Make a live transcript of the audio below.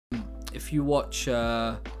if you watch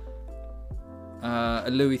a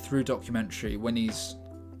Louis Theroux documentary, when he's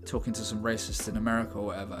talking to some racist in America or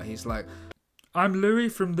whatever, he's like, "I'm Louis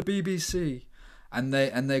from the BBC," and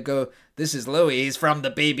they go, "This is Louis. He's from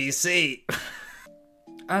the BBC."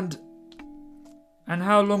 and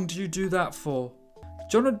how long do you do that for?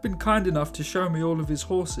 John had been kind enough to show me all of his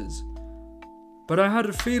horses, but I had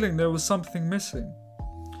a feeling there was something missing.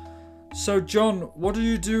 "So John, what do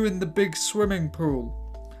you do in the big swimming pool?"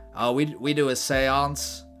 We do a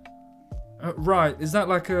seance. Right, is that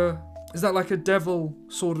like a devil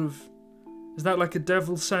sort of... Is that like a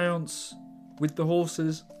devil seance with the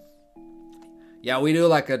horses? Yeah, we do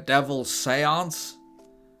like a devil seance.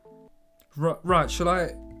 Right, shall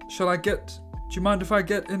I get... Do you mind if I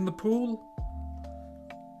get in the pool?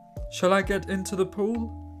 Shall I get into the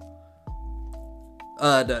pool?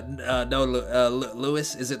 No,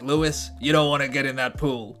 Louis? Is it Louis? You don't want to get in that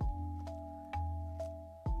pool.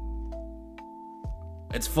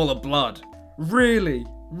 It's full of blood. Really?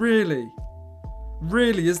 Really?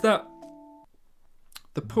 Really? Is that...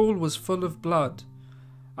 The pool was full of blood.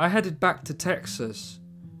 I headed back to Texas.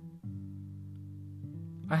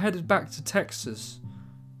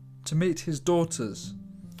 To meet his daughters.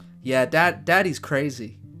 Yeah, Daddy's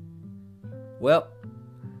crazy. Well,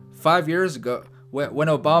 5 years ago, when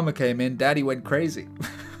Obama came in, Daddy went crazy.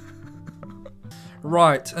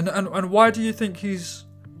 Right, and why do you think he's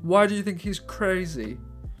crazy?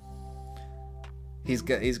 He's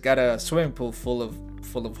got a swimming pool full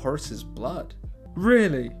of horses' blood.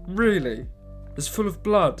 Really? Really? It's full of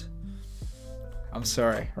blood? I'm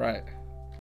sorry, right.